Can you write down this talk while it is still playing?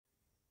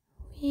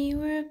We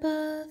were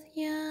both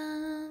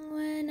young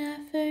when I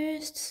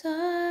first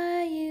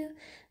saw you.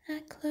 I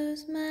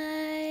close my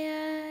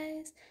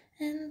eyes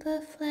and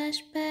the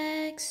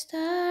flashback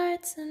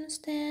starts. I'm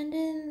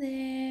standing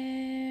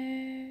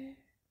there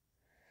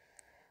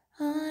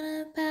on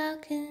a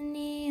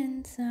balcony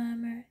in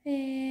summer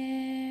air.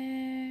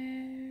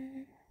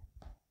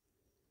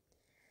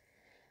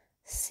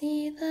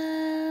 See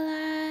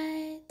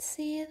the lights,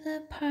 see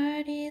the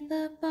party,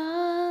 the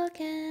ball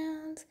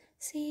gowns.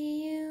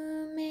 See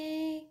you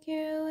make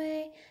your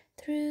way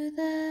through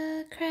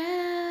the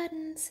crowd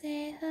and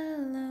say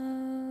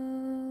hello.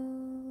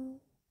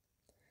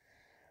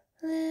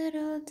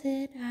 Little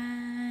did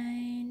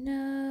I know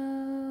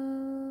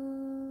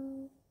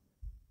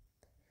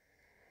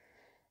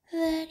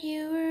that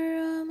you were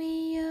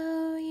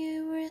Romeo.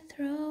 You were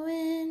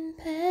throwing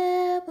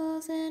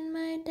pebbles and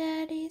my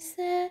daddy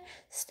said,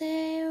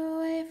 stay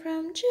away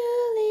from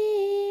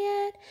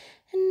Juliet.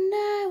 And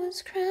I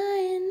was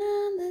crying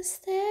on the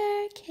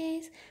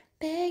staircase,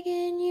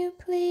 begging you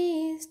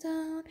please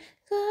don't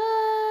go.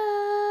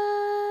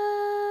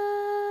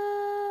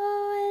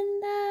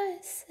 And I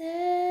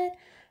said,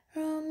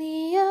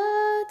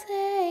 Romeo,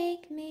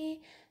 take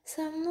me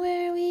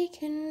somewhere we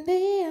can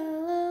be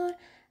alone.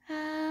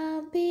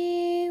 I'll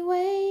be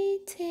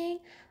waiting,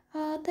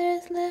 all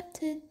there's left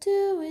to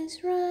do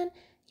is run.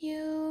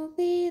 You'll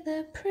be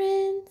the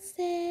prince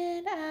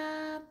and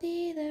I'll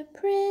be the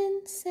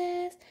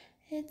princess.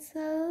 It's a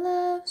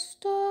love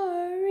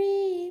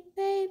story,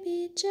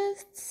 baby,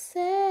 just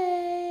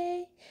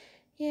say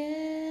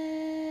yes.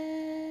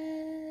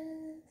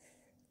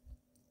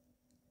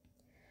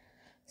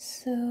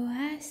 So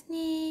I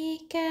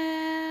sneak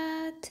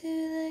out to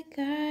the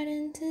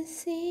garden to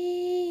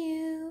see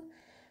you.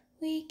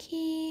 We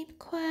keep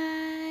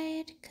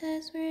quiet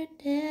 'cause we're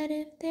dead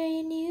if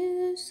they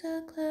knew,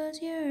 so close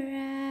your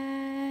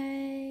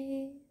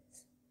eyes.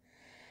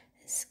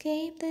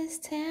 Escape this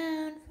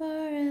town for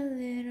a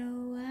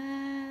little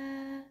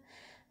while.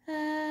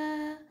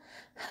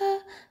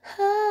 Ho,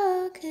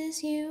 ho,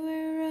 'cause you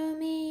were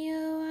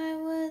Romeo, I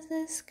was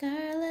a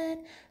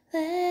scarlet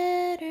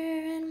letter,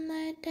 and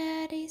my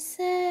daddy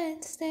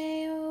said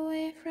stay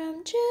away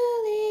from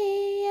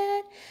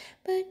Juliet.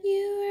 But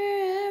you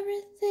were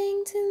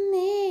everything to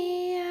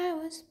me, I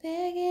was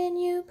begging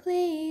you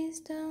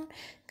please don't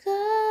go.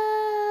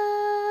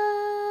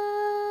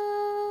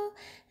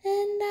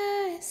 And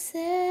I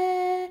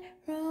said,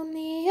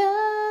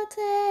 Romeo,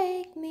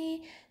 take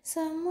me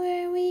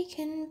somewhere we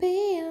can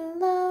be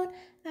alone.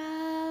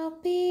 I'll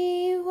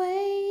be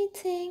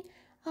waiting,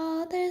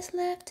 all there's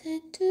left to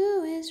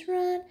do is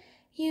run.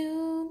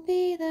 You'll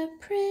be the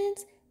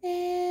prince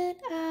and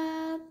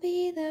I'll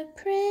be the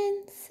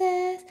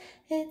princess.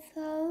 It's a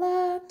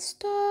love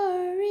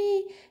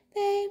story,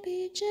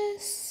 baby,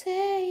 just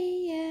say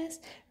yes.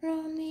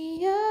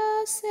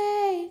 Romeo,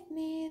 save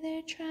me,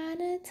 they're trying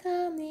to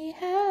tell me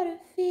how to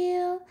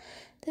feel.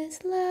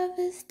 This love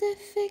is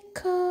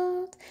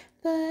difficult,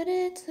 but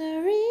it's a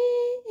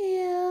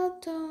real.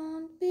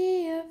 Don't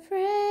be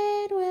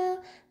afraid,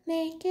 we'll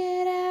make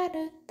it out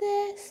of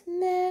this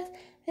mess.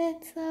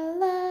 It's a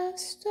love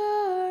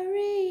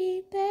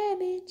story,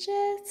 baby,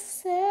 just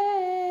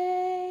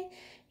say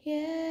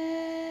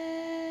yes.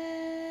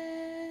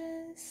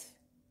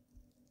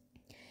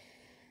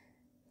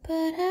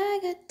 But I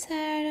got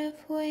tired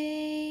of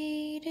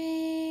waiting,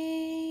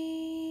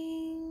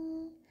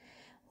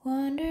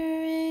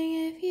 wondering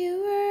if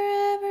you were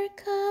ever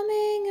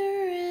coming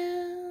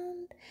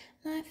around.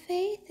 My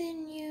faith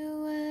in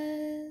you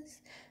was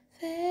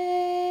fading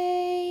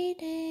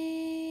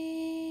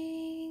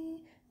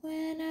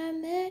when I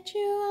met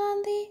you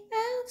on the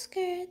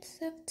outskirts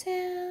of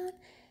town.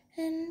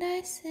 And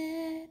I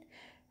said,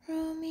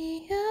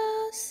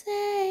 Romeo,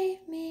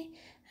 save me,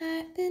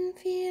 I've been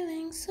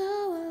feeling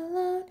so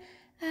alone.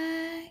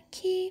 I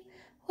keep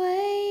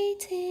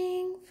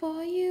waiting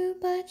for you,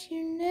 but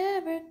you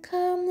never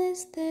come.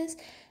 Is this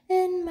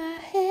in my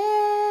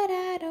head?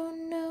 I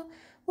don't know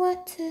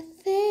what to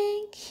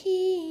think.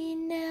 He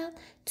knelt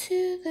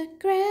to the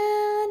ground.